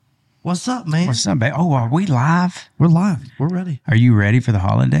What's up, man? What's up, babe? Oh, are we live? We're live. We're ready. Are you ready for the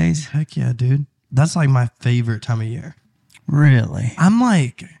holidays? Heck yeah, dude. That's like my favorite time of year. Really? I'm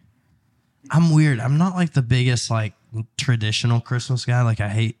weird. I'm not like the biggest like traditional Christmas guy. Like I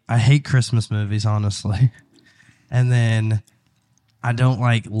hate Christmas movies, honestly. And then I don't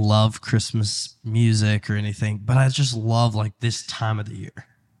like love Christmas music or anything, but I just love like this time of the year.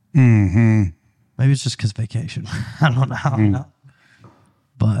 Mm-hmm. Maybe it's just because vacation. I don't know.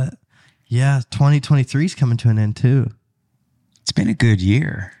 But yeah, 2023 is coming to an end too. It's been a good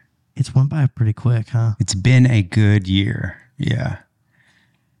year. It's went by pretty quick, huh? It's been a good year. Yeah.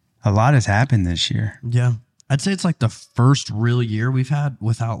 A lot has happened this year. Yeah. I'd say it's like the first real year we've had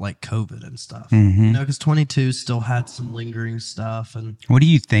without like COVID and stuff. Mm-hmm. You know, because 22 still had some lingering stuff. And what do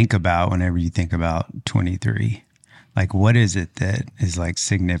you think about whenever you think about 23? Like, what is it that is like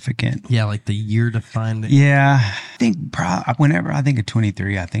significant? yeah, like the year defined. Yeah. I think whenever I think of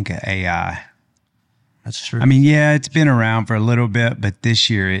 23, I think of AI. That's true. I mean, yeah, it's been around for a little bit, but this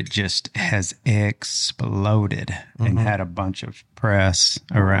year it just has exploded and had a bunch of press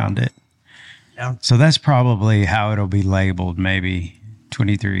around it. Yeah. So that's probably how it'll be labeled, maybe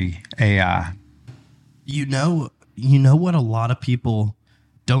 23 AI. You know what a lot of people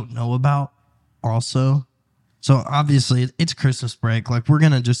don't know about also? So obviously it's Christmas break. Like we're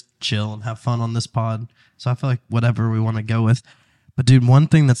going to just chill and have fun on this pod. So I feel like whatever we want to go with. But dude, one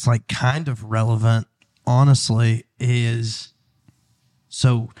thing that's like kind of relevant, honestly, is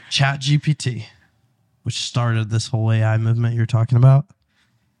so ChatGPT, which started this whole AI movement you're talking about.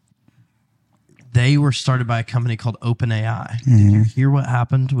 They were started by a company called OpenAI. Mm-hmm. Did you hear what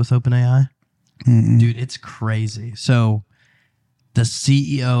happened with OpenAI? Mm-mm. Dude, it's crazy. So the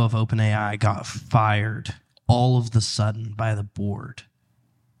CEO of OpenAI got fired all of the sudden by the board.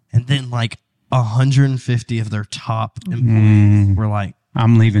 And then like 150 of their top employees were like,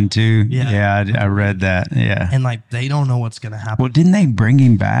 I'm leaving too. Yeah. I read that. Yeah. and like they don't know what's going to happen. Well, didn't they bring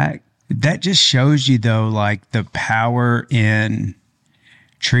him back? That just shows you, though, like the power in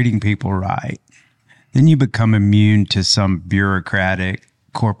treating people right. Then you become immune to some bureaucratic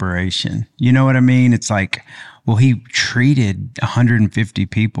corporation. You know what I mean? It's like, well, he treated 150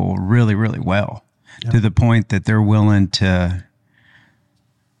 people really, really well to the point that they're willing to,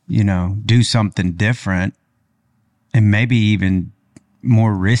 do something different and maybe even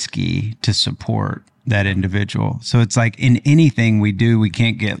more risky to support that individual. So it's like in anything we do, we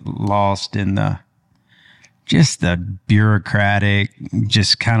can't get lost in the bureaucratic,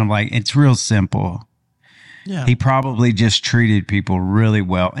 just kind of like, it's real simple. Yeah. He probably just treated people really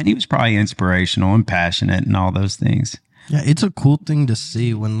well, and he was probably inspirational and passionate and all those things. Yeah, it's a cool thing to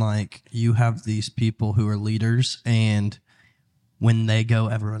see when like you have these people who are leaders and when they go,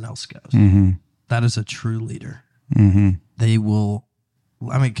 everyone else goes. Mm-hmm. That is a true leader. Mm-hmm. They will,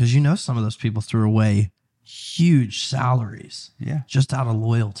 because some of those people threw away huge salaries just out of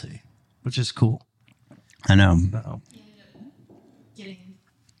loyalty, which is cool. I know. So, Getting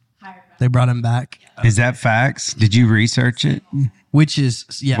hired back. they brought him back. Is that facts? Did you research it? Which is,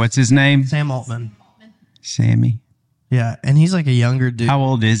 What's his name? Sam Altman. Sammy. Yeah, and he's like a younger dude. How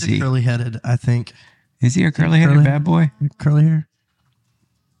old is he? Curly-headed, I think. Is he a curly-headed bad boy? Curly hair?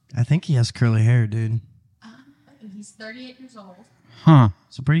 I think he has curly hair, dude. He's 38 years old. Huh.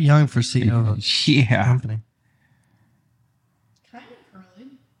 So pretty young for CEO of a Yeah. company. Kind of curly.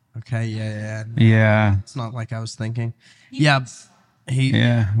 Okay, yeah. Yeah. It's not like I was thinking. Yeah,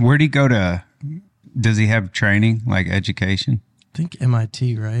 Yeah. Where'd he go to? Does he have training, like education? I think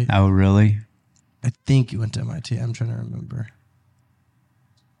MIT, right? Oh, really? I think he went to MIT. I'm trying to remember.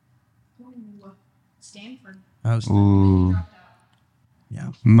 Ooh, Stanford. I was, Ooh. Dropped out.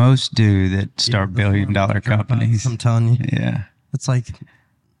 yeah. Most do that start billion-dollar companies. I'm telling you. Yeah. It's like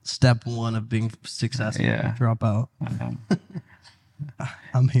step one of being successful. Yeah. Drop out. I know.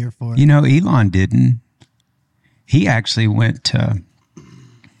 I'm here for it. Elon didn't. He actually went to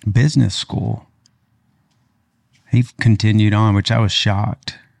business school. He continued on, which I was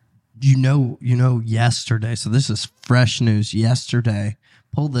shocked. Yesterday, so this is fresh news. Yesterday,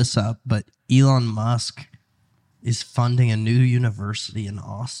 pull this up, but Elon Musk is funding a new university in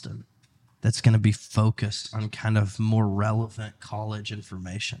Austin that's going to be focused on kind of more relevant college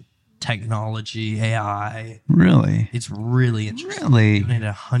information, technology, AI. Really? It's really interesting. Really? He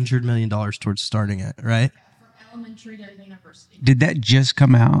donated $100 million towards starting it, right? From elementary to university. Did that just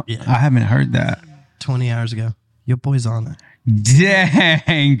come out? Yeah. I haven't heard that. 20 hours ago. Your boy's on it.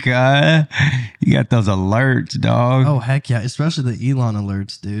 Dang, you got those alerts, dog. Oh, heck yeah. Especially the Elon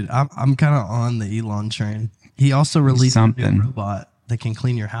alerts, dude. I'm kind of on the Elon train. He also released a new robot that can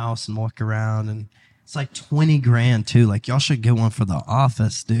clean your house and walk around. And It's like 20 grand too. Like y'all should get one for the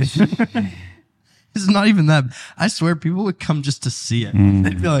office, dude. It's not even that. I swear people would come just to see it.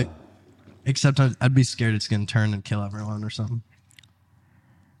 They'd be like, except I'd be scared it's going to turn and kill everyone or something.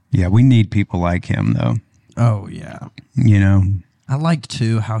 Yeah, we need people like him, though. Oh, yeah. You know? I like,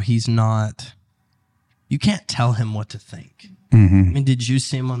 too, how he's not... You can't tell him what to think. Mm-hmm. I mean, did you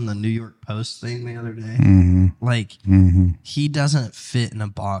see him on the New York Post thing the other day? Mm-hmm. Like, he doesn't fit in a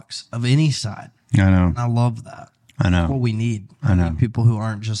box of any side. I know. And I love that. I know. That's what we need. I know. Need people who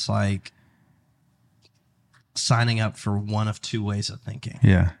aren't just, like, signing up for one of two ways of thinking.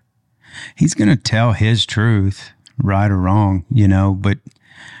 Yeah. He's going to tell his truth, right or wrong, you know, but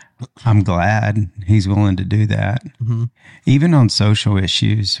I'm glad he's willing to do that. Mm-hmm. Even on social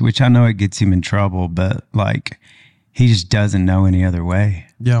issues, which I know it gets him in trouble, but like he just doesn't know any other way.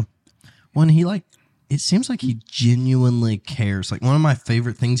 Yeah. When he like, it seems like he genuinely cares. Like one of my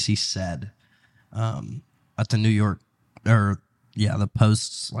favorite things he said at the New York the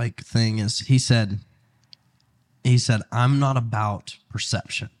Post's like thing is he said, I'm not about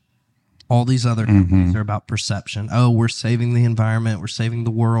perception. All these other companies are about perception. Oh, we're saving the environment. We're saving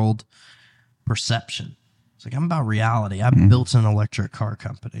the world. Perception. It's like, I'm about reality. I built an electric car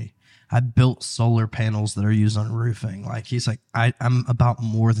company. I built solar panels that are used on roofing. Like, he's like, I'm about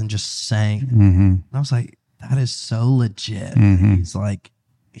more than just saying. And I was like, that is so legit. He's like,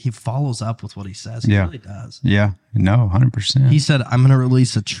 he follows up with what he says. He really does. Yeah. No, 100%. He said, I'm going to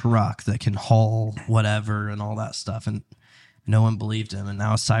release a truck that can haul whatever and all that stuff. And no one believed him, and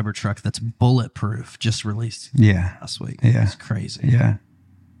now a Cybertruck that's bulletproof just released last week. Yeah. It's crazy. Yeah.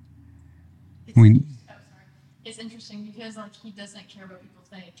 It's interesting because like he doesn't care what people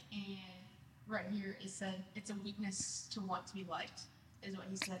think, and right here it said it's a weakness to want to be liked, is what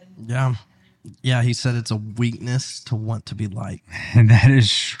he said. Yeah, he said it's a weakness to want to be liked. That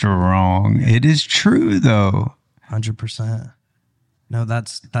is strong. It is true, though. 100%. No,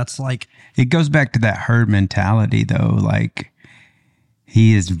 that's like... It goes back to that herd mentality, though. Like,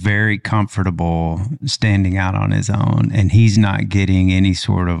 he is very comfortable standing out on his own, and he's not getting any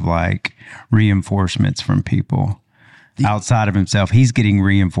sort of, like, reinforcements from people outside of himself. He's getting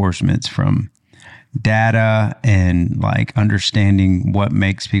reinforcements from data and, like, understanding what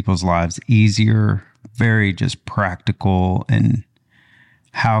makes people's lives easier, very just practical, and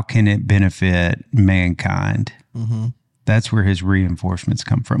how can it benefit mankind. Mm-hmm. That's where his reinforcements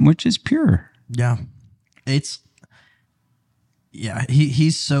come from, which is pure. Yeah.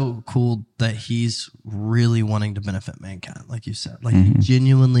 He's so cool that he's really wanting to benefit mankind, like you said. Like he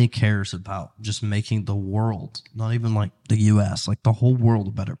genuinely cares about just making the world, not even like the US, like the whole world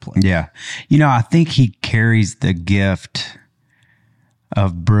a better place. Yeah. You know, I think he carries the gift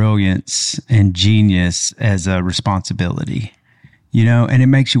of brilliance and genius as a responsibility. You know, and it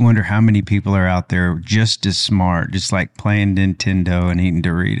makes you wonder how many people are out there just as smart, just like playing Nintendo and eating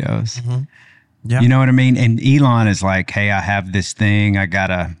Doritos. Mm-hmm. Yeah. You know what I mean? And Elon is like, hey, I have this thing. I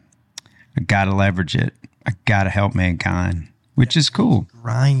gotta leverage it. I gotta help mankind, which is cool.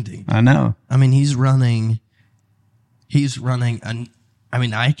 Grinding. I know. I mean, he's running,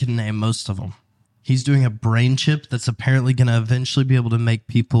 I can name most of them. He's doing a brain chip that's apparently going to eventually be able to make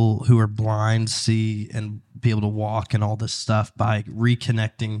people who are blind see and be able to walk and all this stuff by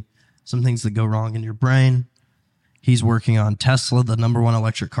reconnecting some things that go wrong in your brain. He's working on Tesla, the number one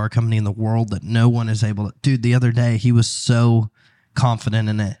electric car company in the world that no one is able to. Dude, the other day, he was so confident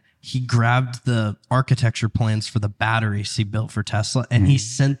in it. He grabbed the architecture plans for the batteries he built for Tesla and he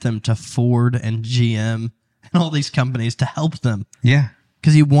sent them to Ford and GM and all these companies to help them. Yeah.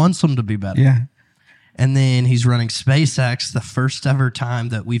 Because he wants them to be better. Yeah. And then he's running SpaceX, the first ever time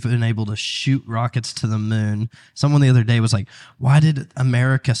that we've been able to shoot rockets to the moon. Someone the other day was like, why did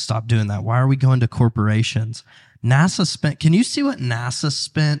America stop doing that? Why are we going to corporations? NASA spent, can you see what NASA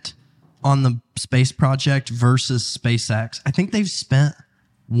spent on the space project versus SpaceX? I think they've spent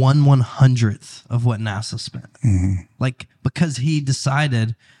 1/100th of what NASA spent. Mm-hmm. Like, because he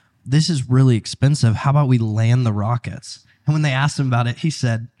decided this is really expensive. How about we land the rockets? And when they asked him about it, he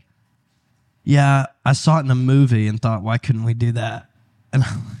said, yeah, I saw it in a movie and thought, why couldn't we do that? And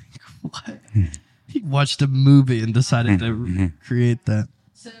I'm like, what? He watched a movie and decided to create that.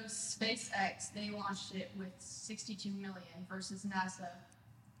 So SpaceX, they launched it with 62 million versus NASA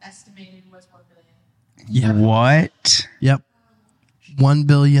estimated was 1 billion. Yeah. What? Yep. 1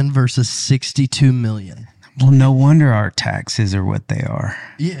 billion versus 62 million. Well, no wonder our taxes are what they are.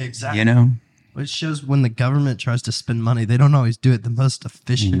 Yeah, exactly. You know? It shows when the government tries to spend money, they don't always do it the most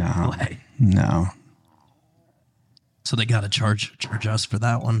efficient way. No. So they got to charge us for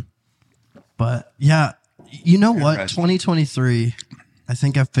that one. But yeah, you know what? 2023, I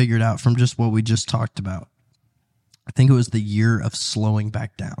think I figured out from just what we just talked about. I think it was the year of slowing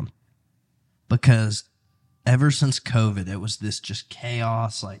back down, because ever since COVID, it was this just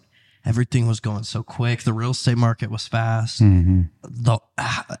chaos. Like everything was going so quick. The real estate market was fast. The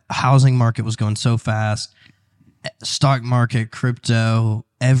housing market was going so fast. Stock market, crypto,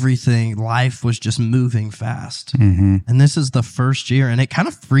 everything, life was just moving fast. And this is the first year, and it kind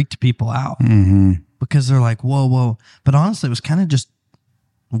of freaked people out because they're like, whoa. But honestly, it was kind of just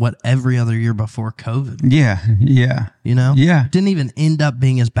what every other year before COVID. Yeah. You know? Yeah. It didn't even end up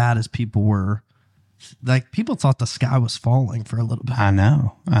being as bad as people were. Like, people thought the sky was falling for a little bit. I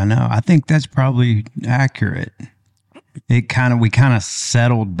know. I think that's probably accurate. We kind of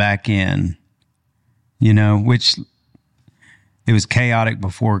settled back in, you know, which it was chaotic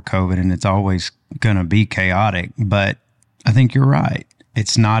before COVID, and it's always going to be chaotic. But I think you're right.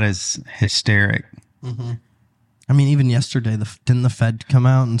 It's not as hysteric. I mean, even yesterday, didn't the Fed come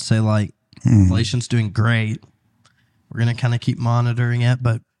out and say, like, inflation's doing great? We're going to kind of keep monitoring it,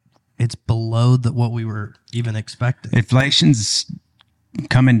 but it's below what we were even expecting. Inflation's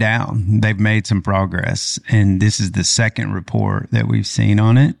coming down. They've made some progress, and this is the second report that we've seen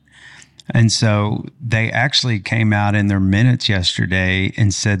on it. And so they actually came out in their minutes yesterday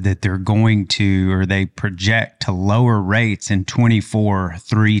and said that they're going to, or they project to lower rates in 24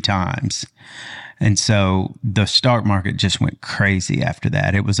 3 times. And so the stock market just went crazy after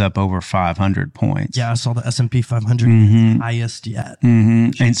that. It was up over 500 points. Yeah, I saw the S&P 500 highest yet.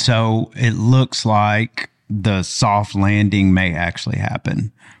 And so it looks like the soft landing may actually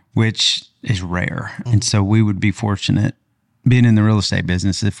happen, which is rare. And so we would be fortunate, being in the real estate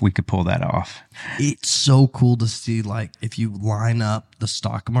business, if we could pull that off. It's so cool to see, like, if you line up the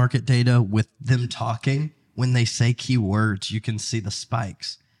stock market data with them talking, when they say keywords, you can see the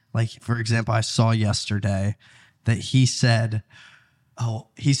spikes. Like, for example, I saw yesterday that he said,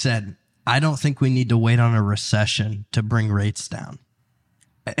 I don't think we need to wait on a recession to bring rates down.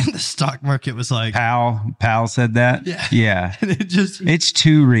 And the stock market was like, Powell said that? Yeah. And it's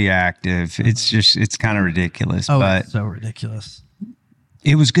too reactive. It's kind of ridiculous. But it's so ridiculous.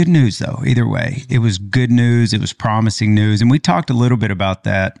 It was good news, though. Either way, it was good news. It was promising news. And we talked a little bit about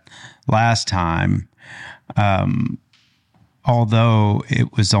that last time. Although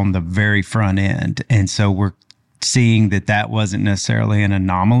it was on the very front end. And so we're seeing that wasn't necessarily an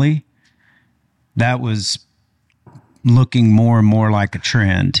anomaly. That was looking more and more like a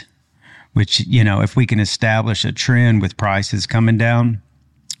trend, which, you know, if we can establish a trend with prices coming down,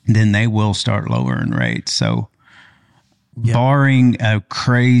 then they will start lowering rates. So barring a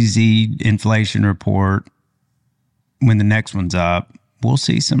crazy inflation report when the next one's up, we'll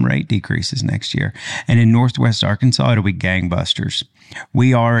see some rate decreases next year. And in Northwest Arkansas, it'll be gangbusters.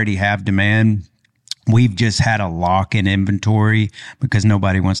 We already have demand. We've just had a lock in inventory because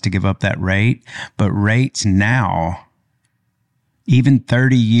nobody wants to give up that rate. But rates now, even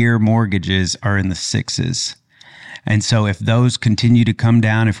 30-year mortgages are in the 6s. And so if those continue to come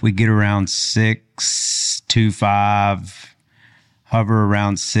down, if we get around 6.25, hover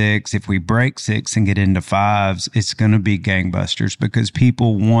around 6. If we break 6 and get into 5s, it's going to be gangbusters because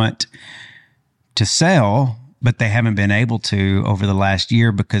people want to sell, but they haven't been able to over the last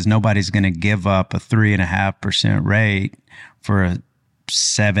year because nobody's going to give up a 3.5% rate for a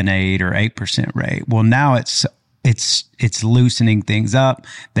 7, 8, or 8% rate. Well, now it's loosening things up.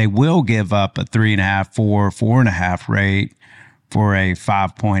 They will give up a 3.5, 4, 4.5 rate for a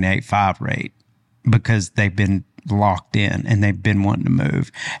 5.85 rate because they've been locked in and they've been wanting to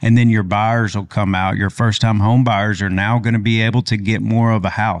move. And then your buyers will come out. Your first-time home buyers are now going to be able to get more of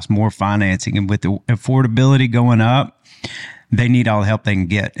a house, more financing. And with the affordability going up, they need all the help they can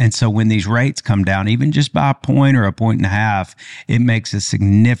get. And so when these rates come down, even just by a point or a 1.5, it makes a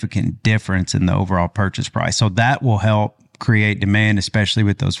significant difference in the overall purchase price. So that will help create demand, especially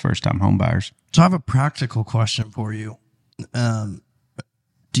with those first-time home buyers. So I have a practical question for you.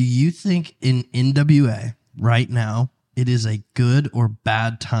 Do you think in NWA right now, it is a good or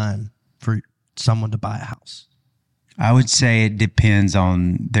bad time for someone to buy a house? I would say it depends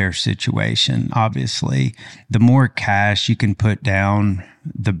on their situation. Obviously, the more cash you can put down,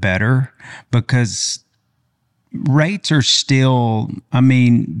 the better, because rates are still, I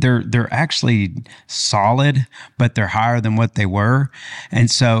mean, they're actually solid, but they're higher than what they were.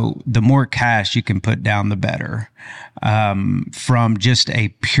 And so the more cash you can put down, the better. From just a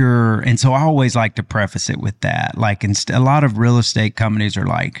pure, and so I always like to preface it with that. Like a lot of real estate companies are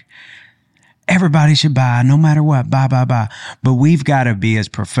like, everybody should buy no matter what, buy. But we've got to be, as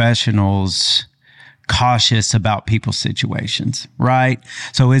professionals, cautious about people's situations, right?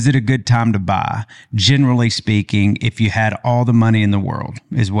 So is it a good time to buy? Generally speaking, if you had all the money in the world,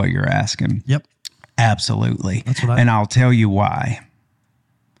 is what you're asking. Yep. Absolutely. That's what and I'll tell you why.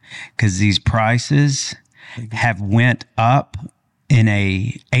 Because these prices have went up in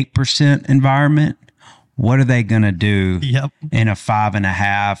a 8% environment. What are they going to do in a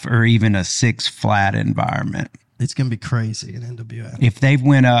 5.5 or even a 6 flat environment? It's going to be crazy in NWA. If they've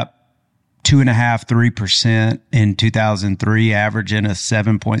went up 2.5%, 3% in 2003, averaging a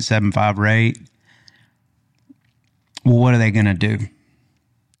 7.75 rate, well, what are they going to do?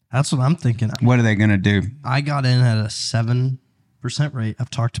 That's what I'm thinking. What are they going to do? I got in at a 7% rate.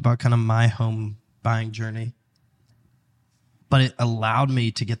 I've talked about kind of my home buying journey, but it allowed me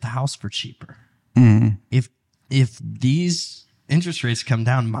to get the house for cheaper. Mm-hmm. If these interest rates come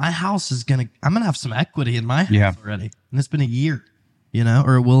down, my house is I'm gonna have some equity in my house already, and it's been a year,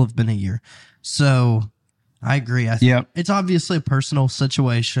 or it will have been a year. So I agree. I think it's obviously a personal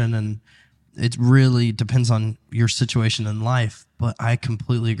situation, and it really depends on your situation in life. But I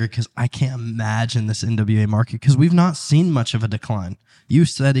completely agree, because I can't imagine this NWA market, because we've not seen much of a decline. You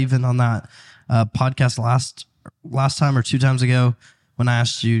said even on that podcast last time or 2 times ago, when I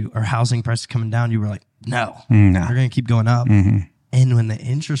asked you, are housing prices coming down? You were like, no. They're going to keep going up. Mm-hmm. And when the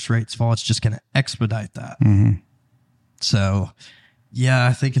interest rates fall, it's just going to expedite that. Mm-hmm. So, yeah,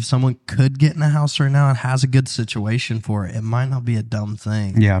 I think if someone could get in a house right now and has a good situation for it, it might not be a dumb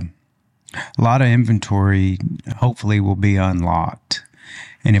thing. Yeah. A lot of inventory hopefully will be unlocked.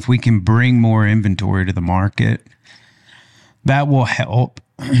 And if we can bring more inventory to the market, that will help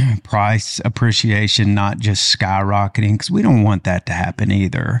price appreciation not just skyrocketing, because we don't want that to happen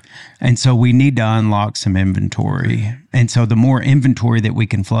either. And so we need to unlock some inventory. And so the more inventory that we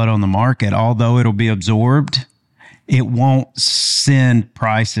can flood on the market, although it'll be absorbed, it won't send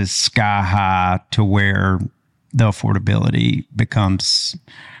prices sky high to where the affordability becomes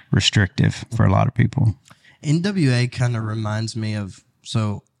restrictive for a lot of people. NWA kind of reminds me of,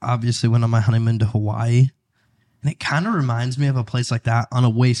 so obviously went on my honeymoon to Hawaii, and it kind of reminds me of a place like that on a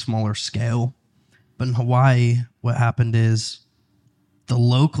way smaller scale. But in Hawaii, what happened is the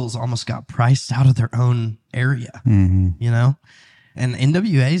locals almost got priced out of their own area, And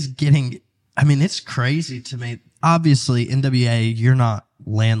NWA is getting, it's crazy to me. Obviously, NWA, you're not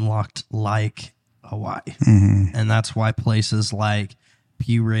landlocked like Hawaii. Mm-hmm. And that's why places like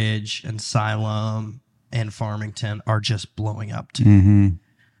Pea Ridge and Siloam and Farmington are just blowing up too.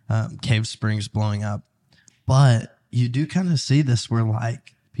 Mm-hmm. Cave Springs blowing up. But you do kind of see this where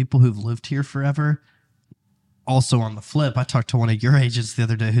like people who've lived here forever. Also on the flip, I talked to one of your agents the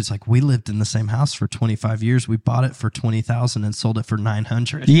other day who's like, we lived in the same house for 25 years. We bought it for $20,000 and sold it for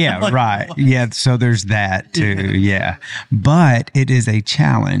 $900. Yeah, like, right. What? Yeah, so there's that too. Yeah. But it is a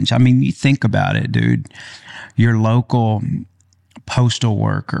challenge. You think about it, dude. Your local postal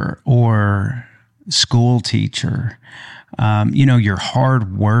worker or school teacher, your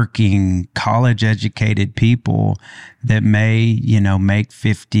hardworking, college-educated people that may, make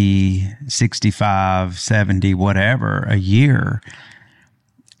 50, 65, 70, whatever a year,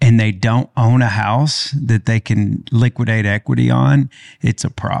 and they don't own a house that they can liquidate equity on, it's a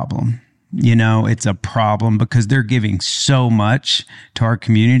problem. It's a problem because they're giving so much to our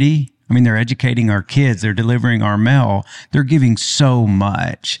community. They're educating our kids. They're delivering our mail. They're giving so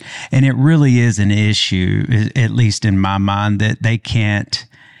much. And it really is an issue, at least in my mind, that they can't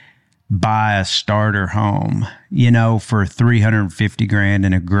buy a starter home, for $350,000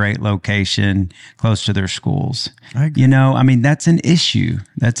 in a great location close to their schools. I agree. That's an issue.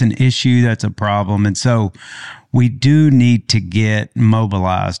 That's an issue. That's a problem. And so we do need to get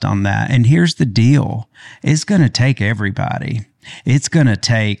mobilized on that. And here's the deal. It's going to take everybody. It's going to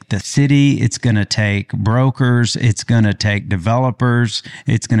take the city. It's going to take brokers. It's going to take developers.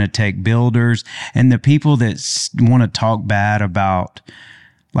 It's going to take builders. And the people that want to talk bad about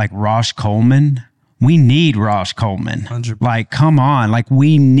like Rosh Coleman, we need Rosh Coleman. 100%. Like, come on. Like,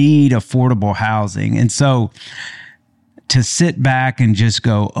 we need affordable housing. And so to sit back and just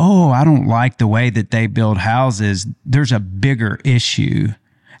go, oh, I don't like the way that they build houses, there's a bigger issue.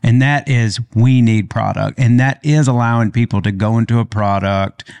 And that is, we need product. And that is allowing people to go into a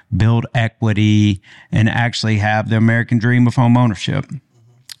product, build equity, and actually have the American dream of home ownership.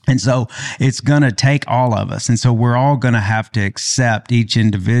 And so it's going to take all of us. And so we're all going to have to accept each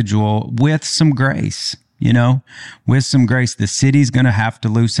individual with some grace, with some grace. The city's going to have to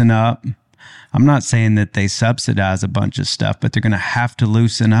loosen up. I'm not saying that they subsidize a bunch of stuff, but they're going to have to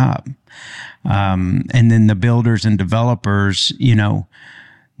loosen up. And then the builders and developers,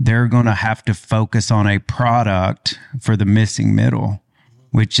 they're going to have to focus on a product for the missing middle.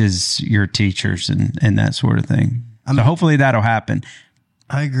 which is your teachers and that sort of thing. I mean, so hopefully that'll happen.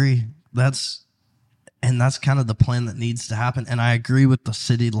 I agree. That's kind of the plan that needs to happen. And I agree with the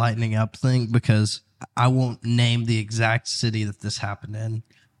city lightening up thing, because I won't name the exact city that this happened in,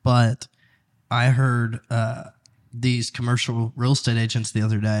 but I heard these commercial real estate agents the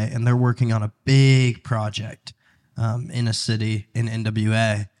other day, and they're working on a big project in a city in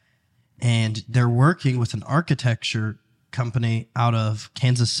NWA, and they're working with an architecture company out of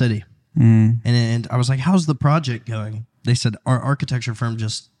Kansas City. And I was like, how's the project going? They said, our architecture firm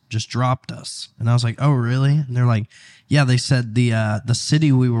just dropped us. And I was like, oh, really? And they're like, yeah, they said the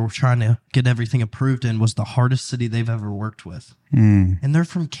city we were trying to get everything approved in was the hardest city they've ever worked with. And they're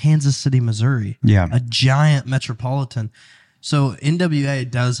from Kansas City, Missouri. Yeah. A giant metropolitan. So NWA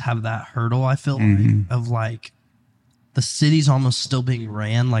does have that hurdle, I feel like, of like the city's almost still being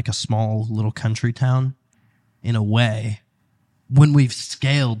ran like a small little country town in a way, when we've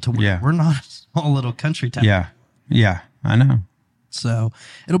scaled to where we're not a small little country town. Yeah. Yeah. I know. So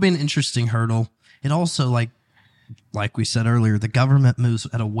it'll be an interesting hurdle. It also, like we said earlier, the government moves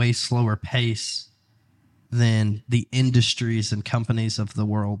at a way slower pace than the industries and companies of the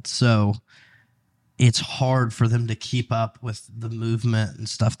world. So it's hard for them to keep up with the movement and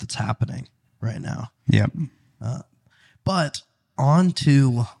stuff that's happening right now. Yep. But on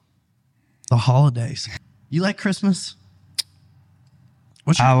to the holidays. You like Christmas?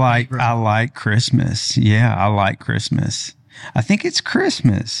 I like Christmas. Yeah, I like Christmas. I think it's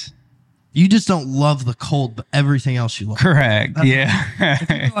Christmas. You just don't love the cold, but everything else you love. Correct. If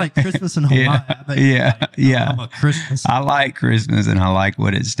you like Christmas in Hawaii, yeah. I'm a Christmas. I like Christmas, and I like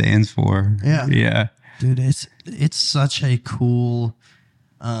what it stands for. Yeah. Dude, it's such a cool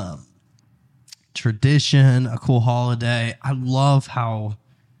tradition, a cool holiday. I love how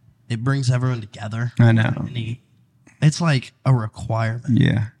it brings everyone together. I know. It's like a requirement.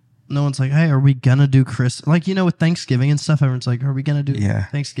 Yeah. No one's like, hey, are we going to do Christmas? Like, with Thanksgiving and stuff, everyone's like, are we going to do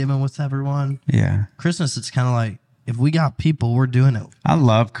Thanksgiving with everyone? Yeah. Christmas, it's kind of like, if we got people, we're doing it. I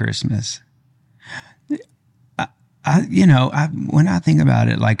love Christmas. When I think about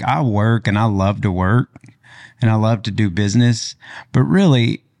it, like, I work and I love to work and I love to do business, but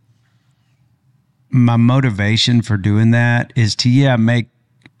really my motivation for doing that is to, make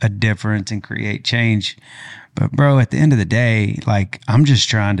a difference and create change. But bro, at the end of the day, like, I'm just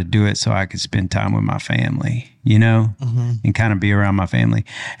trying to do it so I can spend time with my family, and kind of be around my family.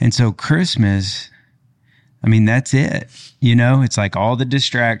 And so Christmas, I mean, that's it. It's like all the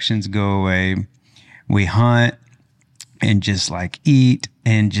distractions go away. We hunt and just like eat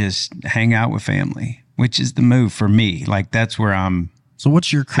and just hang out with family, which is the move for me. Like, that's where I'm So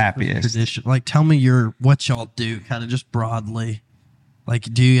what's your Christmas happiest tradition? Like, tell me what y'all do, kind of just broadly.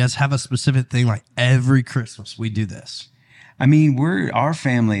 Like, do you guys have a specific thing? Like, every Christmas we do this. I mean, our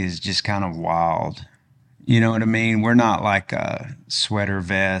family is just kind of wild. You know what I mean? We're not like a sweater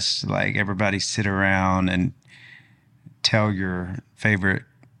vest. Like, everybody sit around and tell your favorite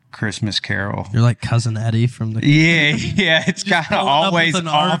Christmas carol. You're like Cousin Eddie from the... Yeah. It's kind of always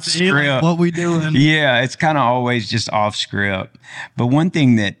off script. Like, what we doing? Yeah, it's kind of always just off script. But one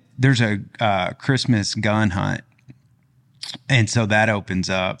thing there's a Christmas gun hunt. And so that opens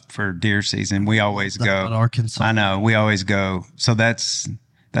up for deer season. We always go. Arkansas. I know. We always go. So that's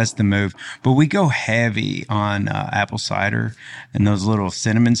the move. But we go heavy on apple cider and those little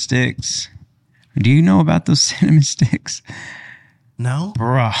cinnamon sticks. Do you know about those cinnamon sticks? No?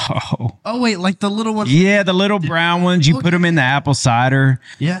 Bro. Oh, wait, like the little ones? Yeah, the little brown ones. You put them in the apple cider.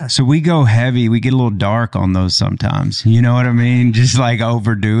 Yeah. So we go heavy. We get a little dark on those sometimes. You know what I mean? Just like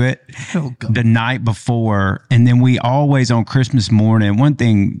overdo it the night before. And then we always, on Christmas morning, one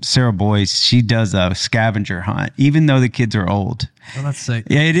thing, Sarah Boyce, she does a scavenger hunt, even though the kids are old. Oh, that's sick.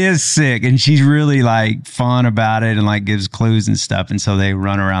 Yeah, it is sick. And she's really like fun about it and like gives clues and stuff. And so they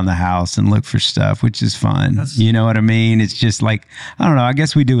run around the house and look for stuff, which is fun. You know what I mean? It's just like, I don't know. I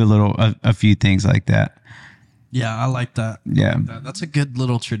guess we do a few things like that. Yeah, I like that. Yeah. That's a good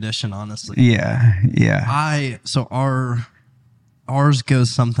little tradition, honestly. Yeah. So ours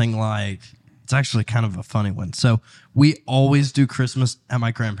goes something like, it's actually kind of a funny one. So we always do Christmas at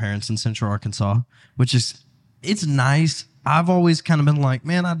my grandparents' in Central Arkansas, it's nice. I've always kind of been like,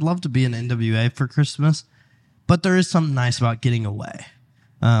 man, I'd love to be in NWA for Christmas, but there is something nice about getting away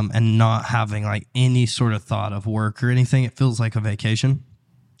and not having like any sort of thought of work or anything. It feels like a vacation.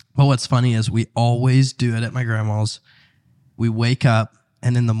 But what's funny is we always do it at my grandma's. We wake up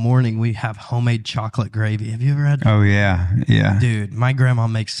and in the morning we have homemade chocolate gravy. Have you ever had? Oh, yeah. Yeah. Dude, my grandma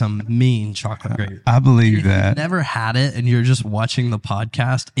makes some mean chocolate gravy. I believe that. If you've never had it and you're just watching the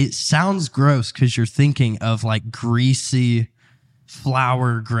podcast, it sounds gross because you're thinking of like greasy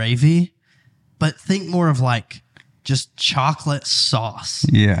flour gravy, but think more of like just chocolate sauce.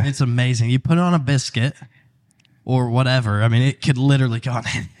 Yeah. And it's amazing. You put it on a biscuit or whatever. I mean, it could literally go on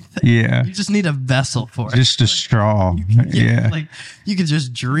anything. Yeah. You just need a vessel for it. Just a straw. Yeah. Like you could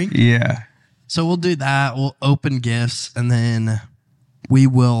just drink. Yeah. So we'll do that. We'll open gifts and then we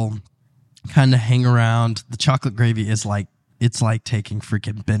will kind of hang around. The chocolate gravy is like, it's like taking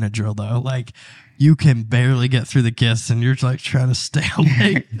freaking Benadryl though. Like you can barely get through the gifts and you're like trying to stay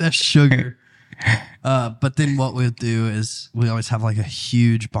awake. That sugar. But then what we'll do is we always have like a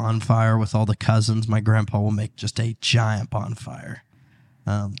huge bonfire with all the cousins. My grandpa will make just a giant bonfire.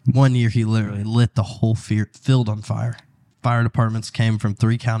 One year he literally lit the whole field on fire. Fire departments came from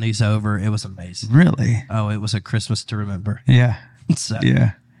 3 counties over. It was amazing. Really? Oh, it was a Christmas to remember. Yeah. So,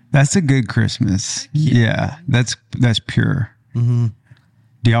 Yeah. That's a good Christmas. Yeah. That's pure. Mm-hmm.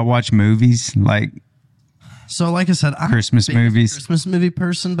 Do y'all watch movies? Like like I said, I'm Christmas a big movies? Christmas movie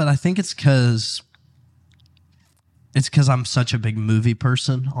person, but I think it's because I'm such a big movie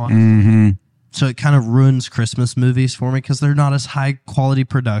person. Honestly. So it kind of ruins Christmas movies for me because they're not as high quality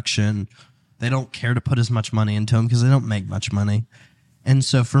production. They don't care to put as much money into them because they don't make much money. And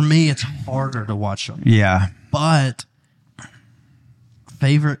so for me, it's harder to watch them. Yeah. But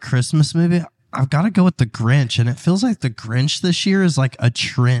favorite Christmas movie, I've got to go with The Grinch. And it feels like The Grinch this year is like a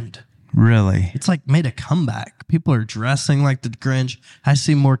trend. Really? It's like made a comeback. People are dressing like the Grinch. I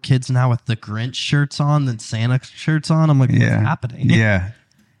see more kids now with the Grinch shirts on than Santa shirts on. I'm like, what's happening? Yeah.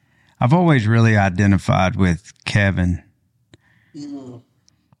 I've always really identified with Kevin. You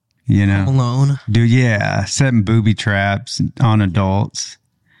know? Alone. Dude, yeah. Setting booby traps on adults.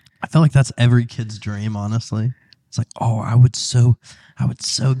 I feel like that's every kid's dream, honestly. It's like, oh, I would so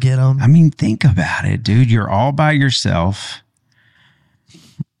get them. I mean, think about it, dude. You're all by yourself.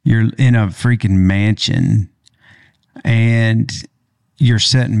 You're in a freaking mansion and you're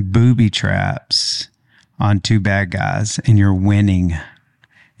setting booby traps on 2 bad guys and you're winning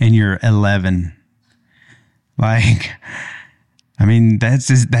and you're 11. Like, I mean, that's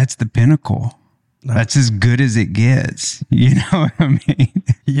the pinnacle. That's as good as it gets. You know what I mean?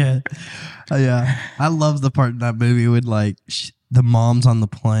 Yeah. Yeah. I love the part in that movie when like the mom's on the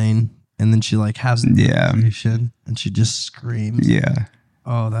plane and then she like has the conversation and she just screams. Yeah.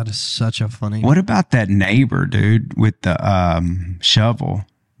 Oh, that is such a funny. What about that neighbor, dude, with the shovel?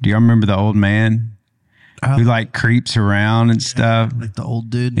 Do y'all remember the old man who like creeps around and stuff? Like the old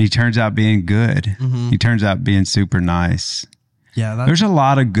dude. He turns out being good. He turns out being super nice. Yeah. There's a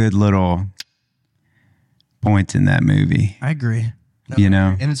lot of good little points in that movie. I agree. No, you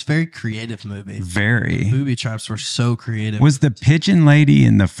know? And it's a very creative movie. Very. The booby traps were so creative. Was the pigeon lady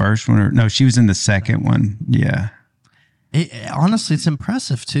in the first one? Or no, she was in the second one. Yeah. Honestly, it's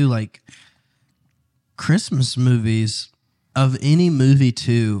impressive too. Like Christmas movies of any movie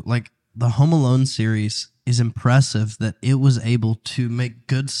too, like the Home Alone series is impressive that it was able to make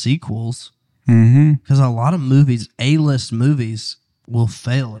good sequels. Because a lot of movies, A-list movies, will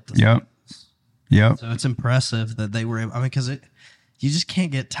fail at this. Yep. So it's impressive that they were able. I mean, because you just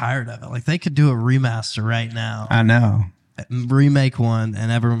can't get tired of it. Like they could do a remaster right now. I know. Remake one,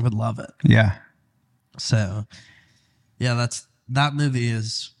 and everyone would love it. Yeah. So, yeah, that movie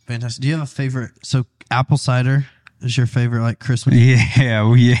is fantastic. Do you have a favorite? So, apple cider is your favorite, like Christmas?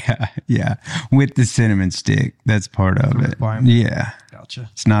 Yeah. With the cinnamon stick, that's part of it. Yeah. Gotcha.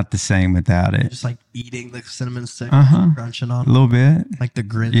 It's not the same without it. Just like eating the cinnamon stick, crunching on a little bit, like the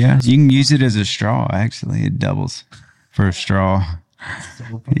Grinch. Yeah, you can use it as a straw. Actually, it doubles for a straw.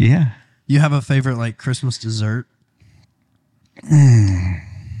 So yeah. You have a favorite like Christmas dessert?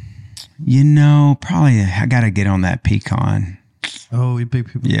 You know, probably I got to get on that pecan. Oh, you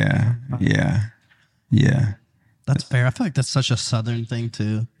big people. Yeah. That's fair. I feel like that's such a Southern thing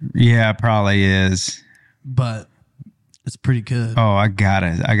too. Yeah, it probably is. But it's pretty good. Oh, I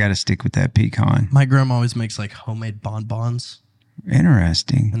gotta stick with that pecan. My grandma always makes like homemade bonbons.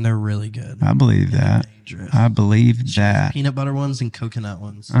 Interesting. And they're really good. I believe that. Dangerous. I believe that. Peanut butter ones and coconut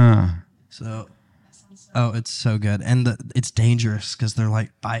ones. So, it's so good. And it's dangerous because they're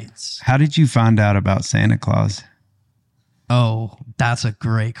like bites. How did you find out about Santa Claus? Oh, that's a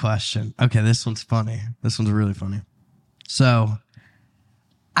great question. Okay, this one's funny. This one's really funny. So,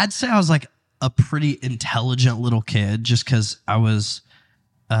 I'd say I was like a pretty intelligent little kid just because I was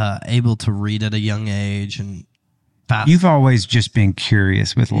able to read at a young age and fast. You've always just been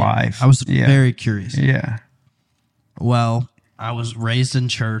curious with life. I was very curious. Yeah. Well, I was raised in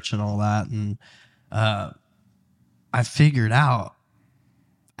church and all that, and I figured out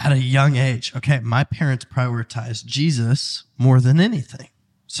at a young age, okay, my parents prioritized Jesus more than anything.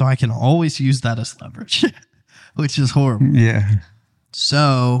 So I can always use that as leverage, which is horrible. Yeah.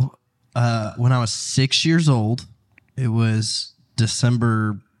 So, when I was 6 years old, it was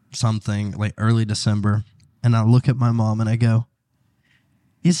December something, like early December, and I look at my mom and I go,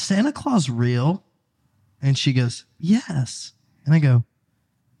 "Is Santa Claus real?" And she goes, "Yes." And I go,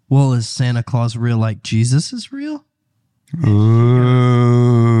 "Well, is Santa Claus real like Jesus is real?"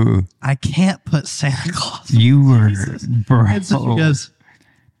 Ooh. I can't put Santa Claus. You were, bro. And so she goes,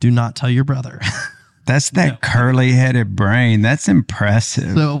 "Do not tell your brother." That's that curly-headed brain. That's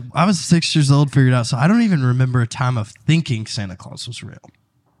impressive. So I was 6 years old, figured out. So I don't even remember a time of thinking Santa Claus was real.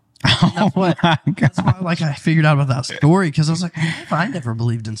 Oh my God. That's why, like, I figured out about that story because I was like, I never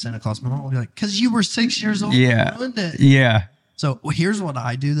believed in Santa Claus. My mom would be like, "Because you were 6 years old, Yeah. you ruined it." Yeah. So here's what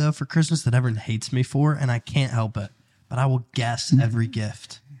I do though for Christmas that everyone hates me for, and I can't help it. But I will guess every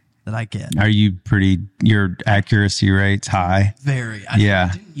gift that I get. Are you your accuracy rate's high? Very. I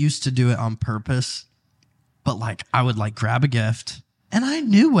didn't used to do it on purpose, but like I would like grab a gift, and I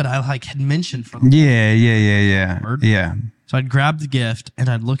knew what I like had mentioned for the Yeah. word. Yeah. So I'd grab the gift and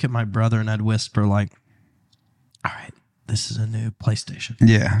I'd look at my brother and I'd whisper like, "All right, this is a new PlayStation."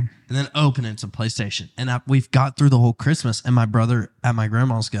 Yeah. And then open it, it's a PlayStation. And we've got through the whole Christmas, and my brother at my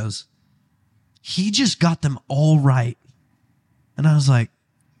grandma's goes, "He just got them all right." And I was like,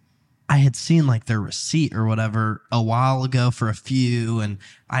 I had seen like their receipt or whatever a while ago for a few, and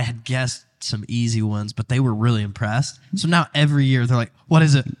I had guessed some easy ones, but they were really impressed. So now every year they're like, "What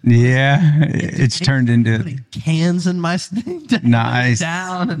is it?" Yeah. It's turned into Putting cans in my thing to Nice.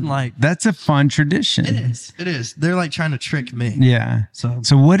 down, and like That's a fun tradition. it is. They're like trying to trick me. Yeah. So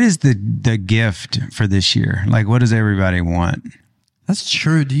what is the gift for this year? Like, what does everybody want? That's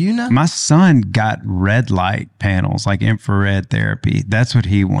true. Do you know? My son got red light panels, like infrared therapy. That's what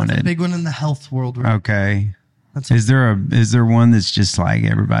he That's a wanted. big one in the health world. Right? Okay. That's Is there one that's just like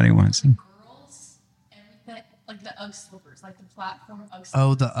everybody wants? Girls, everything like the UGG slippers, like the platform UGG slippers.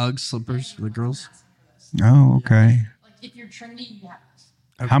 Oh, the UGG slippers for the girls. Oh, okay. Like if you're trendy, you have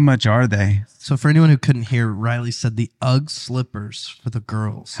those. How much are they? So for anyone who couldn't hear, Riley said the UGG slippers for the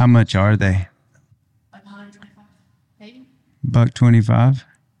girls. How much are they? Like 125, maybe. $1.25.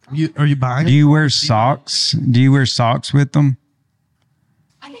 Are you buying? Do you wear socks? Do you wear socks with them?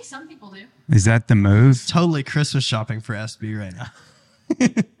 I think some people do. Is that the move? Totally Christmas shopping for SB right now.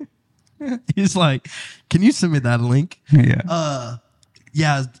 He's like, "Can you send me that link?" Yeah.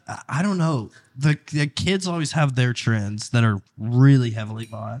 Yeah, I don't know. The kids always have their trends that are really heavily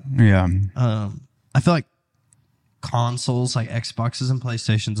bought. Yeah. I feel like consoles like Xboxes and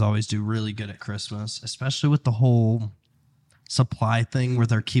PlayStations always do really good at Christmas, especially with the whole supply thing where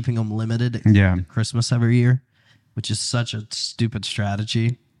they're keeping them limited at Christmas every year, which is such a stupid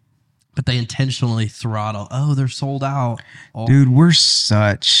strategy. But they intentionally throttle. Oh, they're sold out. Dude, we're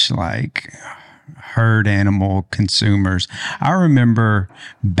such like herd animal consumers. I remember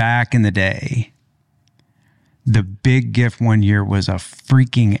back in the day, the big gift one year was a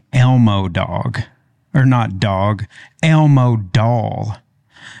freaking Elmo dog. Or not dog, Elmo doll.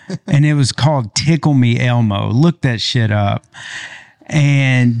 And it was called Tickle Me Elmo. Look that shit up.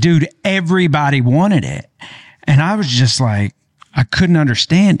 And dude, everybody wanted it. And I was just like, I couldn't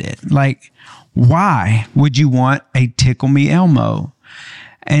understand it. Like, why would you want a Tickle Me Elmo?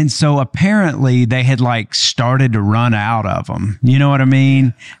 And so apparently they had like started to run out of them. You know what I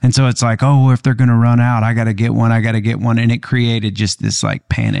mean? And so it's like, oh, if they're going to run out, I got to get one. And it created just this like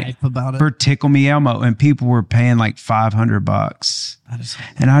panic Hype about it. for Tickle Me Elmo. And people were paying like $500. That is,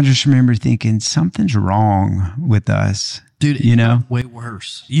 And I just remember thinking something's wrong with us. dude, you know, way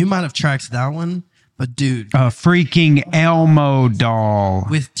worse. You might have tracked that one, but dude, a freaking Elmo doll.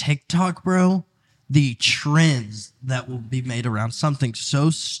 with TikTok, bro, the trends that will be made around something so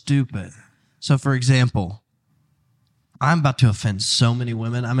stupid. So, for example, I'm about to offend so many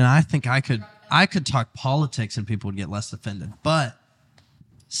women. I mean, I think I could talk politics and people would get less offended. But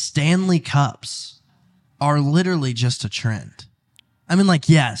Stanley Cups are literally just a trend. I mean, like,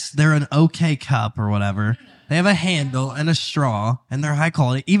 yes, they're an okay cup or whatever. They have a handle and a straw, and they're high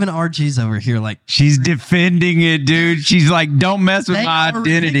quality. Even RG's over here, like, She's defending it, dude. She's like, don't mess with They my are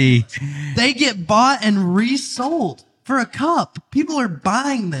identity. they get bought and resold for a cup. People are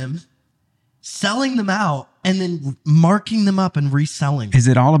buying them, selling them out, and then marking them up and reselling them. Is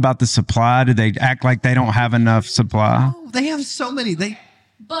it all about the supply? Do they act like they don't have enough supply? Oh, they have so many.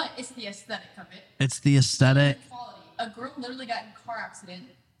 But it's the aesthetic of it. It's the aesthetic. Quality. A girl literally got in a car accident.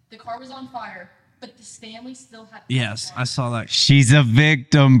 The car was on fire, but the Stanley still had. Yes, I saw that. She's a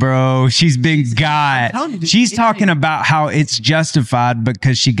victim, bro. She's been got. telling you, dude, She's it's talking a- about how it's justified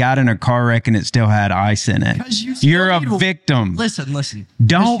because she got in a car wreck and it still had ice in it. Because you still You're a need to- victim. Listen.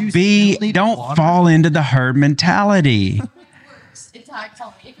 Don't fall into the herd mentality. Works. It's exact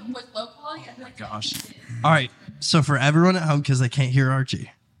quality. If it was low quality, I'd be like, Gosh. All right. So for everyone at home, because they can't hear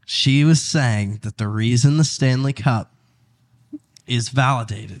Archie, she was saying that the reason the Stanley Cup is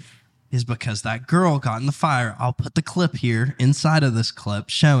validated is because that girl got in the fire. I'll put the clip here inside of this clip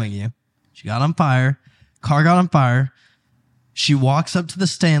showing you. She got on fire. Car got on fire. She walks up to the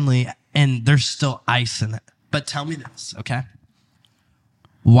Stanley and there's still ice in it. But tell me this, okay?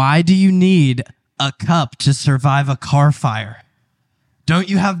 Why do you need a cup to survive a car fire? Don't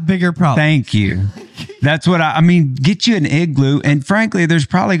you have bigger problems? Thank you. That's what I mean, get you an igloo, and frankly, there's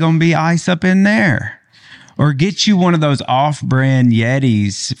probably going to be ice up in there. Or get you one of those off-brand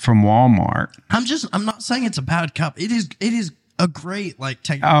Yetis from Walmart. I'm not saying it's a bad cup. It is a great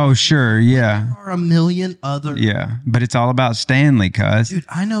technology. Oh, sure, yeah. There are a million other. Yeah, but it's all about Stanley, cuz. Dude,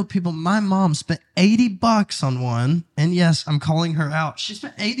 I know people. My mom spent $80 on one, and yes, I'm calling her out. She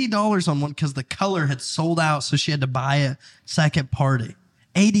spent $80 on one because the color had sold out, so she had to buy a second party.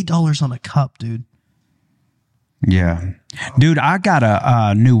 $80 on a cup, dude. Yeah. Dude, I got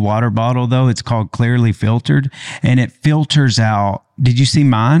a new water bottle, though. It's called Clearly Filtered, and it filters out. Did you see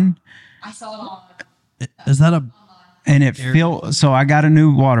mine? I saw it on. Is that a... And so I got a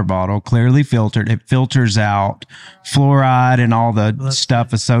new water bottle, Clearly Filtered. It filters out fluoride and all the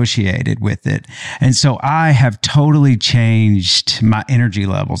stuff associated with it. And so I have totally changed my energy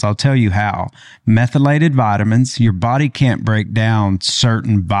levels. I'll tell you how. Methylated vitamins. Your body can't break down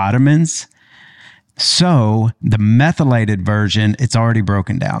certain vitamins. So the methylated version, it's already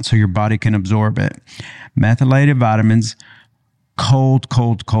broken down, so your body can absorb it. Methylated vitamins, cold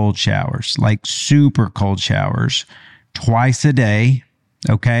showers, like super cold showers, twice a day.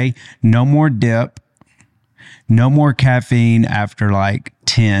 Okay. No more dip, no more caffeine after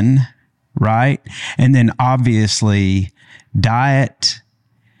 10, right? And then obviously diet.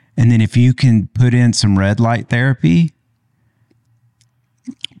 And then if you can put in some red light therapy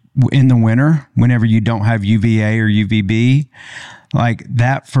in the winter, whenever you don't have UVA or UVB,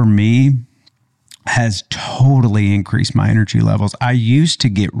 that for me has totally increased my energy levels. I used to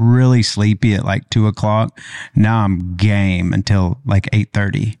get really sleepy at 2 o'clock. Now I'm game until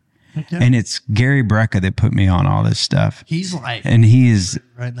 8:30. Okay. And it's Gary Brecka that put me on all this stuff. He's and he is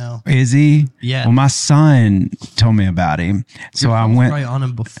right now. Is he? Yeah. Well, my son told me about him. So I went right on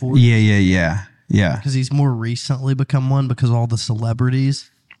him before. Yeah. Because he's more recently become one because of all the celebrities.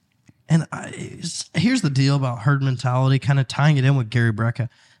 And here's the deal about herd mentality, kind of tying it in with Gary Brecka.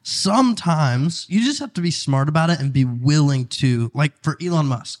 Sometimes you just have to be smart about it and be willing to, for Elon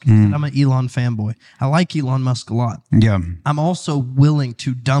Musk. I'm an Elon fanboy. I like Elon Musk a lot. Yeah. I'm also willing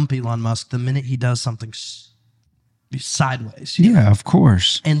to dump Elon Musk the minute he does something sideways. Yeah, of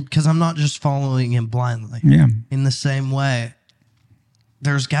course. And because I'm not just following him blindly. Yeah. In the same way,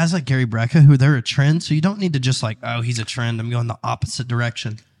 there's guys like Gary Brecka who they're a trend. So you don't need to just he's a trend. I'm going the opposite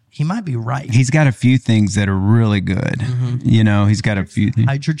direction. He might be right. He's got a few things that are really good. Mm-hmm. He's got a few.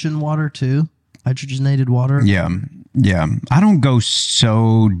 Hydrogen water too. Hydrogenated water. Yeah. I don't go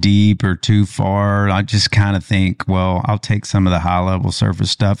so deep or too far. I just kind of think, well, I'll take some of the high level surface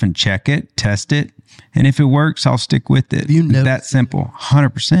stuff and check it, test it. And if it works, I'll stick with it. That simple.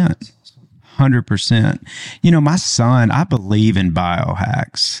 100%. 100%. My son, I believe in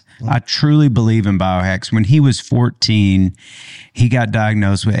biohacks. I truly believe in biohacks. When he was 14, he got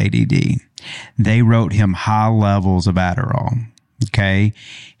diagnosed with ADD. They wrote him high levels of Adderall. Okay.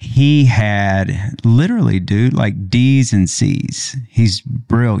 He had literally, dude, D's and C's. He's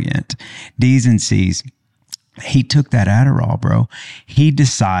brilliant. D's and C's. He took that Adderall, bro. He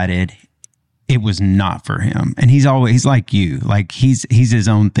decided it was not for him. And he's always like you, he's his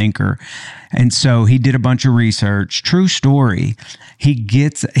own thinker. And so he did a bunch of research. True story. He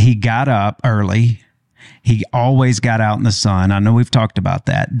got up early. He always got out in the sun. I know we've talked about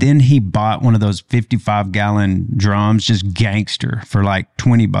that. Then he bought one of those 55-gallon drums, just gangster, for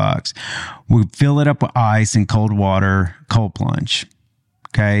 $20. We fill it up with ice and cold water, cold plunge.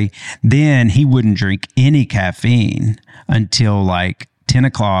 Okay. Then he wouldn't drink any caffeine until 10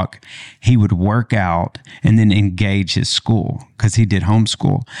 o'clock. He would work out and then engage his school because he did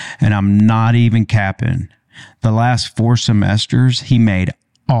homeschool. And I'm not even capping. The last 4 semesters, he made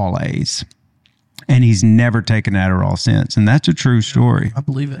all A's. And he's never taken Adderall since. And that's a true story. I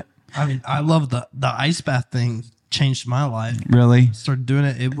believe it. I mean, I love the ice bath thing changed my life. Really? I started doing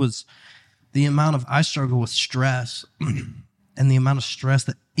it. It was the amount of, I struggle with stress and the amount of stress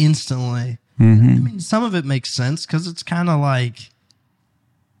that instantly, I mean, some of it makes sense because it's kind of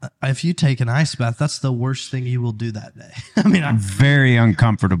if you take an ice bath, that's the worst thing you will do that day. I mean, very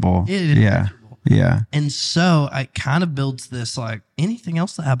uncomfortable. Yeah. Yeah. And so it kind of builds this anything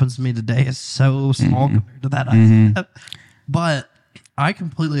else that happens to me today is so small compared to that. But I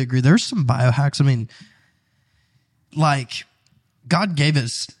completely agree. There's some biohacks. I mean, like, God gave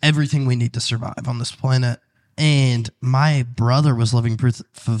us everything we need to survive on this planet. And my brother was living proof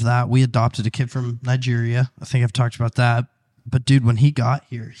of that. We adopted a kid from Nigeria. I think I've talked about that. But dude, when he got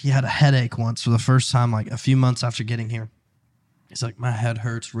here, he had a headache once for the first time, like a few months after getting here. He's like, my head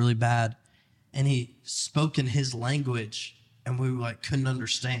hurts really bad. And he spoke in his language and we like couldn't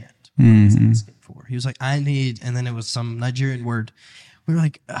understand what he was asking for. He was like, I need, and then it was some Nigerian word. We were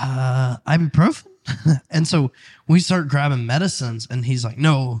like, ibuprofen? And so we start grabbing medicines and he's like,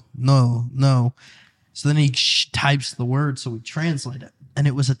 no. So then he types the word, so we translate it. And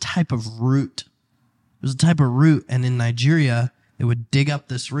it was a type of root. It was a type of root. And in Nigeria, it would dig up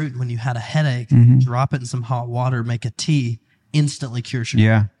this root. And when you had a headache, drop it in some hot water, make a tea, instantly cures your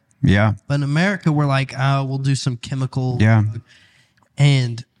headache. Yeah. But in America, we're like, we'll do some chemical. Yeah.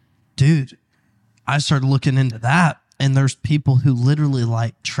 And dude, I started looking into that. And there's people who literally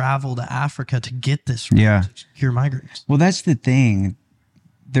like travel to Africa to get this root to cure migraines. Well, that's the thing.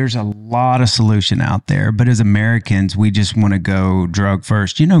 There's a lot of solution out there, but as Americans, we just want to go drug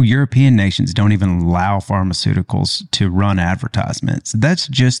first. You know, European nations don't even allow pharmaceuticals to run advertisements. That's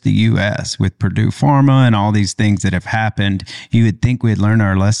just the U.S. with Purdue Pharma and all these things that have happened. You would think we'd learn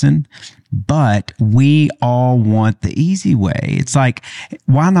our lesson, but we all want the easy way. It's like,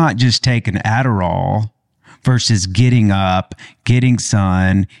 why not just take an Adderall versus getting up, getting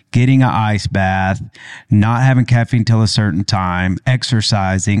sun, getting an ice bath, not having caffeine till a certain time,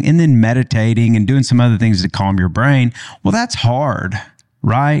 exercising, and then meditating and doing some other things to calm your brain. Well, that's hard,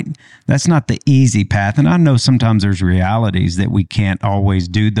 right? That's not the easy path. And I know sometimes there's realities that we can't always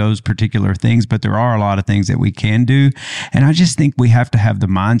do those particular things, but there are a lot of things that we can do. And I just think we have to have the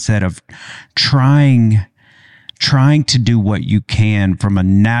mindset of trying to do what you can from a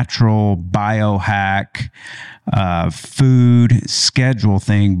natural biohack, food schedule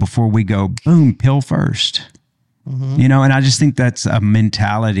thing before we go, boom, pill first. You know, and I just think that's a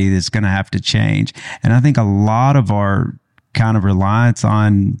mentality that's going to have to change. And I think a lot of our kind of reliance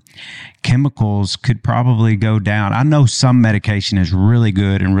on chemicals could probably go down. I know some medication is really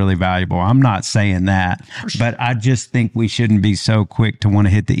good and really valuable. I'm not saying that, but I just think we shouldn't be so quick to want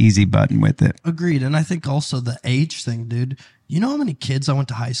to hit the easy button with it. Agreed. And I think also the age thing, dude. You know how many kids I went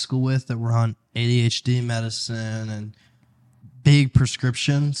to high school with that were on ADHD medicine and big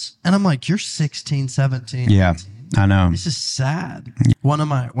prescriptions? And I'm like, you're 16, 17. Yeah, 18. I know. This is sad. One of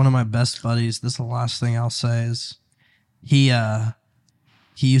my best buddies, this is the last thing I'll say, is he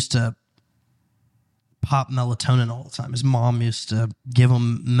used to pop melatonin all the time. His mom used to give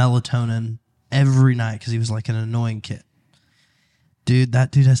him melatonin every night because he was like an annoying kid. Dude,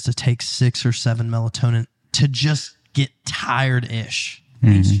 that dude has to take 6 or 7 melatonin to just get tired-ish.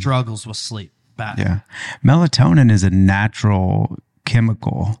 He struggles with sleep bad. Yeah. Melatonin is a natural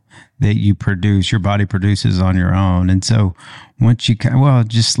chemical that you produce, your body produces on your own. And so once you,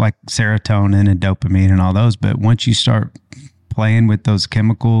 just like serotonin and dopamine and all those, but once you start playing with those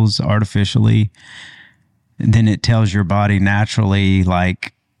chemicals artificially, then it tells your body naturally,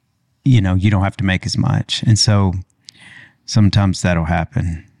 like, you know, you don't have to make as much. And so sometimes that'll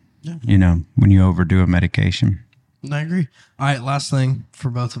happen, you know, when you overdo a medication. I agree. All right, last thing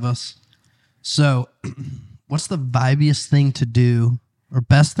for both of us. So what's the vibiest thing to do or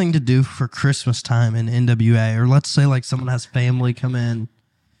best thing to do for Christmas time in NWA? Or let's say like someone has family come in.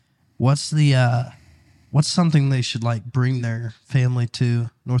 What's something they should like bring their family to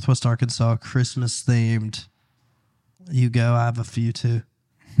Northwest Arkansas, Christmas themed? You go. I have a few too.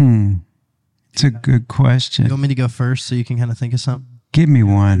 It's a good question. You want me to go first so you can kind of think of something? Give me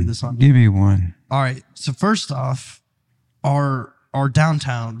one. Give me one. All right. So first off, our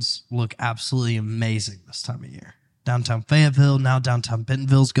downtowns look absolutely amazing this time of year. Downtown Fayetteville, now downtown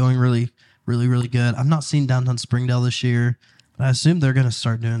Bentonville's going really, really, really good. I've not seen downtown Springdale this year, but I assume they're going to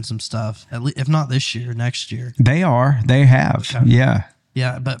start doing some stuff. At least, if not this year, next year. They are. They have. Okay. Yeah.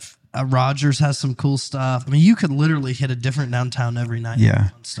 Yeah, but Rogers has some cool stuff. I mean, you could literally hit a different downtown every night.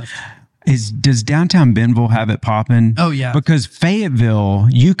 Yeah. Does downtown Bentonville have it popping? Oh, yeah. Because Fayetteville,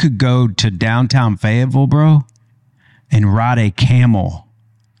 you could go to downtown Fayetteville, bro, and ride a camel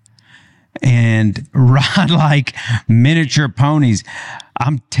and ride like miniature ponies.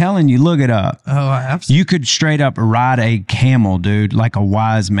 I'm telling you, look it up. Oh, absolutely. You could straight up ride a camel, dude, like a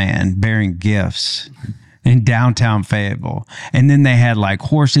wise man bearing gifts in downtown Fayetteville. And then they had like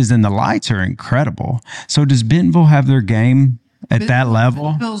horses, and the lights are incredible. So does Bentonville have their game at that level?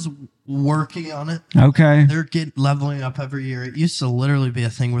 Bentonville's working on it. Okay. They're leveling up every year. It used to literally be a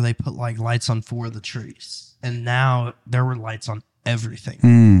thing where they put like lights on 4 of the trees. And now there were lights on everything.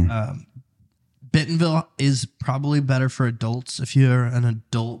 Bentonville is probably better for adults. If you're an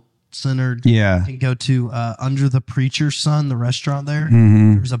adult centered, Yeah. you can go to Under the Preacher's Son, the restaurant there.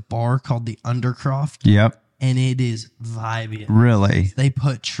 Mm-hmm. There's a bar called the Undercroft, Yep. and it is vibey. Really? They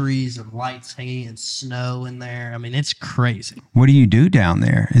put trees and lights hanging and snow in there. I mean, it's crazy. What do you do down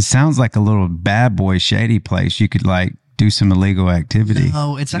there? It sounds like a little bad boy shady place. You could like do some illegal activity.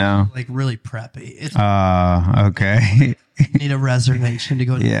 No, it's actually like really preppy. It's Okay. you need a reservation to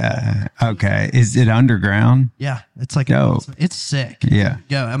go to. Yeah. Okay. Is it underground? Yeah, it's like Dope. it's sick. Yeah.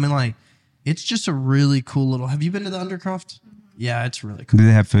 Go. I mean, like, it's just a really cool little. Have you been to the Undercroft? Yeah, it's really cool. Do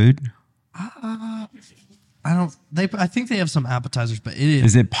they have food? I don't. I think they have some appetizers, but it is.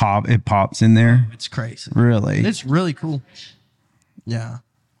 Is it pop? It pops in there? It's crazy. Really? It's really cool. Yeah,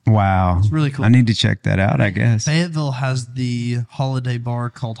 Wow. it's really cool. I need to check that out, I guess. Fayetteville has the holiday bar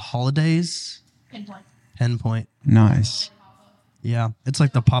called Holidays. Pinpoint. Nice. Yeah, it's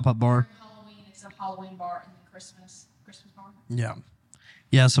like the pop up bar. Halloween, it's a Halloween bar and then Christmas bar. Yeah.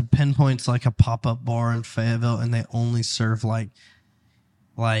 Yeah, so Pinpoint's like a pop up bar in Fayetteville, and they only serve like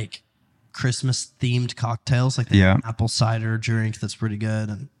Christmas themed cocktails, like they have an apple cider drink that's pretty good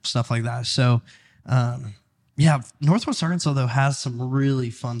and stuff like that. So, yeah, Northwest Arkansas though has some really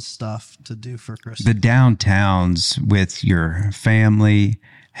fun stuff to do for Christmas. The downtowns with your family,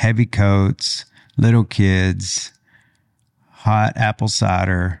 heavy coats, little kids, hot apple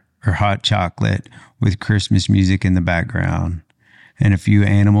cider or hot chocolate with Christmas music in the background, and a few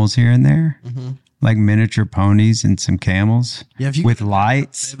animals here and there, like miniature ponies and some camels. Yeah, if you with go to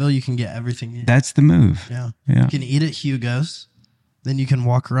lights. Fayetteville, you can get everything. You That's the move. Yeah. Yeah. You can eat at Hugo's. Then you can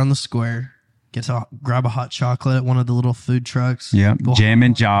walk around the square, grab a hot chocolate at one of the little food trucks. Yep. Go Jam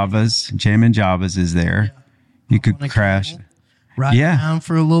and Java's is there. You could on a crash. camel, ride Yeah. down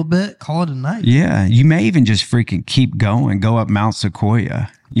for a little bit, call it a night. Yeah. You may even just freaking keep going, go up Mount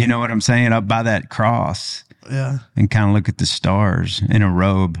Sequoia. You know what I'm saying? Up by that cross Yeah. and kind of look at the stars in a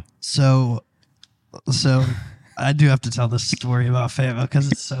robe. So I do have to tell this story about Fayetteville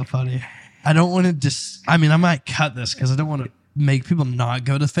because it's so funny. I don't want to I might cut this because I don't want to make people not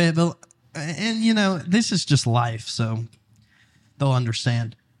go to Fayetteville. And, this is just life, so they'll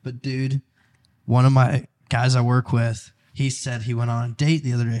understand. But, dude, one of my guys I work with, he said he went on a date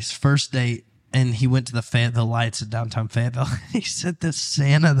the other day, his first date, and he went to the Fayetteville Lights in downtown Fayetteville. He said the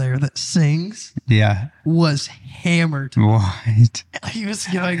Santa there that sings Yeah. was hammered. What? He was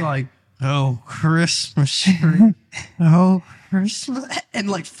going like, "Oh, Christmas tree, oh, Christmas," and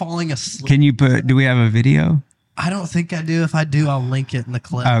like falling asleep. Can you do we have a video? I don't think I do. If I do, I'll link it in the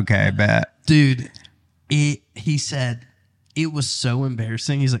clip. Okay, bet. Dude, he said it was so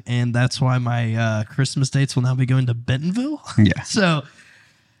embarrassing. He's like, and that's why my Christmas dates will now be going to Bentonville. Yeah. So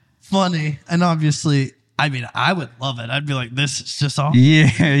funny. And obviously, I would love it. I'd be like, this is just awesome.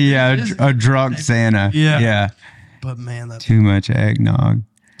 Yeah. A drunk Santa. Yeah. Yeah. But man, that's Too much eggnog.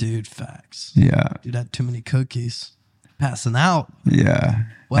 dude, facts. Yeah. Dude had too many cookies. Passing out. Yeah.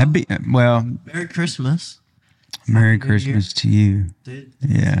 Well- Merry Christmas. Merry New Christmas to you. Dude,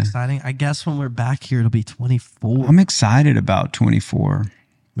 Yeah. it's exciting. I guess when we're back here, it'll be 24. I'm excited about 24.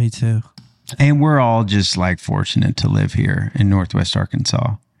 Me too. And we're all just like fortunate to live here in Northwest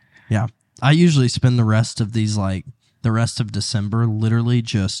Arkansas. Yeah. I usually spend the rest of December literally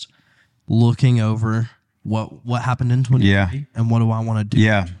just looking over what happened in 23 Yeah. and what do I want to do.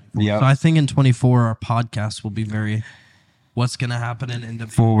 Yeah. So Yeah. I think in 24 our podcast will be very what's going to happen in individual.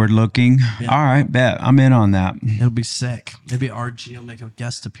 Forward looking. Yeah. All right, bet. I'm in on that. It'll be sick. Maybe RG will make a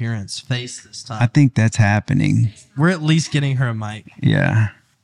guest appearance face this I time. think that's happening. We're at least getting her a mic. Yeah.